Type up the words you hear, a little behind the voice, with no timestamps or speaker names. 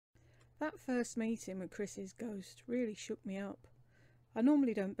That first meeting with Chris's ghost really shook me up. I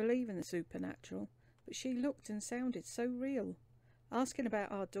normally don't believe in the supernatural, but she looked and sounded so real. Asking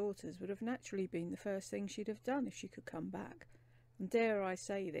about our daughters would have naturally been the first thing she'd have done if she could come back. And dare I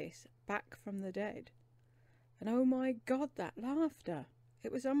say this, back from the dead. And oh my God, that laughter!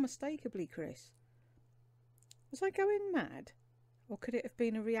 It was unmistakably Chris. Was I going mad? Or could it have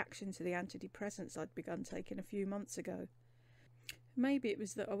been a reaction to the antidepressants I'd begun taking a few months ago? Maybe it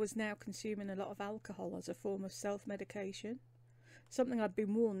was that I was now consuming a lot of alcohol as a form of self-medication. Something I'd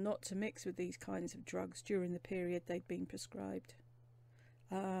been warned not to mix with these kinds of drugs during the period they'd been prescribed.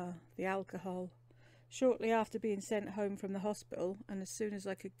 Ah, the alcohol. Shortly after being sent home from the hospital, and as soon as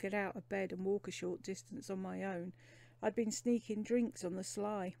I could get out of bed and walk a short distance on my own, I'd been sneaking drinks on the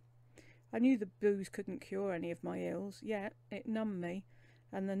sly. I knew the booze couldn't cure any of my ills, yet it numbed me,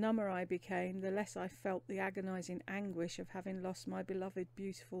 and the number I became, the less I felt the agonising anguish of having lost my beloved,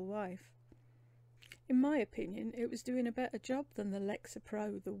 beautiful wife. In my opinion, it was doing a better job than the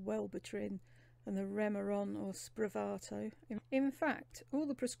Lexapro, the Wellbutrin, and the Remeron or Spravato. In fact, all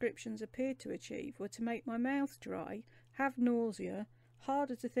the prescriptions appeared to achieve were to make my mouth dry, have nausea,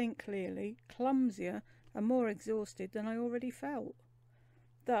 harder to think clearly, clumsier, and more exhausted than I already felt.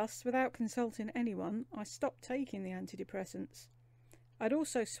 Thus, without consulting anyone, I stopped taking the antidepressants. I'd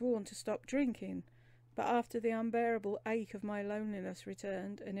also sworn to stop drinking, but after the unbearable ache of my loneliness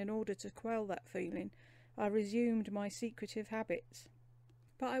returned, and in order to quell that feeling, I resumed my secretive habits.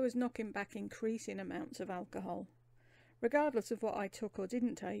 But I was knocking back increasing amounts of alcohol. Regardless of what I took or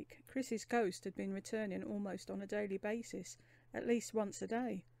didn't take, Chris's ghost had been returning almost on a daily basis, at least once a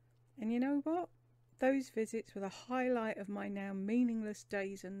day. And you know what? Those visits were the highlight of my now meaningless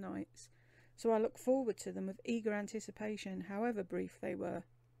days and nights, so I look forward to them with eager anticipation, however brief they were.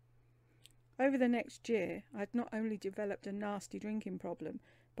 Over the next year, I'd not only developed a nasty drinking problem,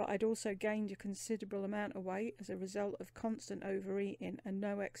 but I'd also gained a considerable amount of weight as a result of constant overeating and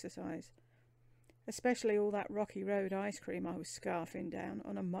no exercise. Especially all that Rocky Road ice cream I was scarfing down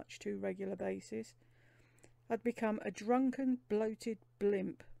on a much too regular basis. I'd become a drunken, bloated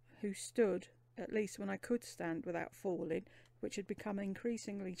blimp who stood, at least when I could stand without falling, which had become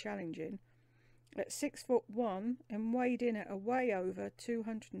increasingly challenging, at 6'1" and weighed in at a way over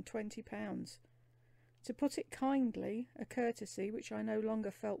 220 pounds. To put it kindly, a courtesy which I no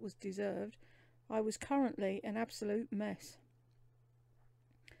longer felt was deserved, I was currently an absolute mess.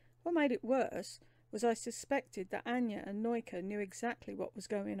 What made it worse was I suspected that Anya and Noika knew exactly what was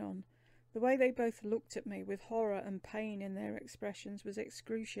going on. The way they both looked at me with horror and pain in their expressions was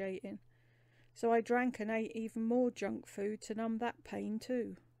excruciating. So I drank and ate even more junk food to numb that pain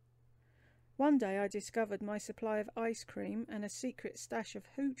too. One day I discovered my supply of ice cream and a secret stash of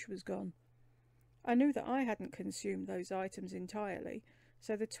hooch was gone. I knew that I hadn't consumed those items entirely,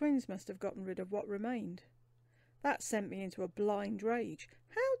 so the twins must have gotten rid of what remained. That sent me into a blind rage.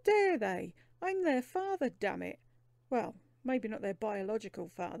 How dare they? I'm their father, damn it. Well, maybe not their biological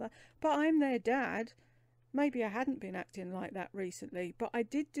father, but I'm their dad. Maybe I hadn't been acting like that recently, but I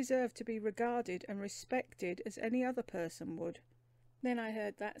did deserve to be regarded and respected as any other person would. Then I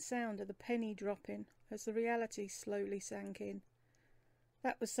heard that sound of the penny dropping as the reality slowly sank in.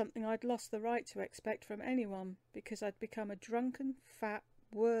 That was something I'd lost the right to expect from anyone, because I'd become a drunken, fat,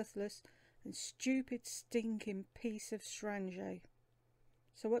 worthless and stupid, stinking piece of strange.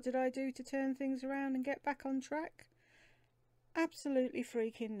 So what did I do to turn things around and get back on track? Absolutely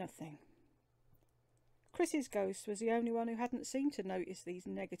freaking nothing. Chris's ghost was the only one who hadn't seemed to notice these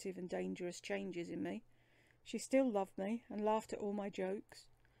negative and dangerous changes in me. She still loved me and laughed at all my jokes.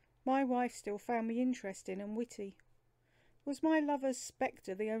 My wife still found me interesting and witty. Was my lover's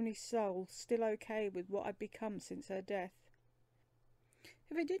spectre the only soul still okay with what I'd become since her death?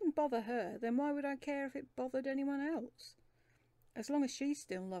 If it didn't bother her, then why would I care if it bothered anyone else? As long as she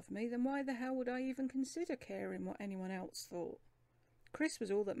still loved me, then why the hell would I even consider caring what anyone else thought? Chris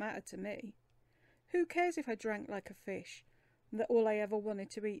was all that mattered to me. Who cares if I drank like a fish, and that all I ever wanted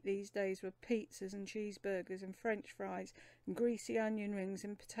to eat these days were pizzas and cheeseburgers and french fries and greasy onion rings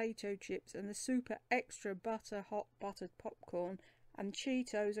and potato chips and the super extra hot buttered popcorn and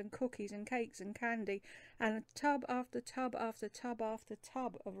Cheetos and cookies and cakes and candy and a tub after tub after tub after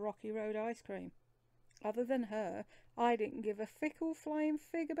tub of Rocky Road ice cream. Other than her, I didn't give a fickle flying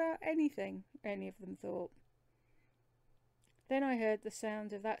fig about anything, any of them thought. Then I heard the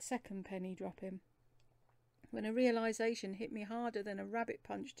sound of that second penny dropping, when a realisation hit me harder than a rabbit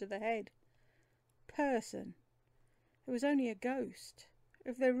punch to the head. Person. It was only a ghost,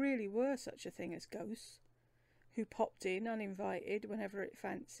 if there really were such a thing as ghosts, who popped in uninvited whenever it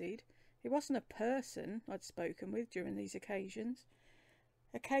fancied. It wasn't a person I'd spoken with during these occasions.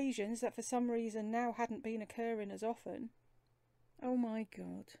 occasions that for some reason now hadn't been occurring as often. Oh my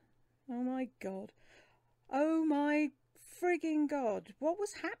God. Oh my God. Oh my frigging God. What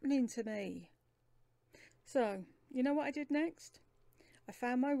was happening to me? So, you know what I did next? I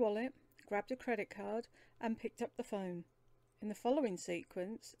found my wallet, grabbed a credit card and picked up the phone. In the following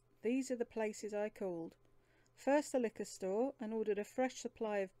sequence, these are the places I called. First, the liquor store and ordered a fresh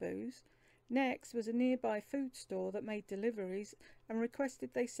supply of booze. Next was a nearby food store that made deliveries and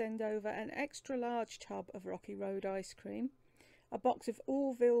requested they send over an extra large tub of Rocky Road ice cream, a box of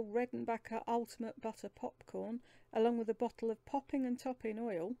Orville Redenbacher Ultimate Butter popcorn, along with a bottle of popping and topping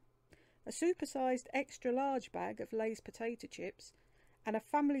oil, a supersized extra large bag of Lay's potato chips, and a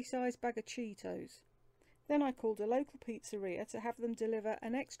family-sized bag of Cheetos. Then I called a local pizzeria to have them deliver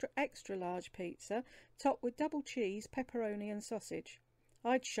an extra large pizza topped with double cheese, pepperoni and sausage.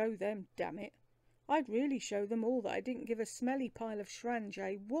 I'd show them, damn it. I'd really show them all that I didn't give a smelly pile of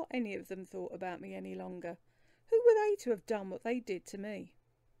Shranjay what any of them thought about me any longer. Who were they to have done what they did to me?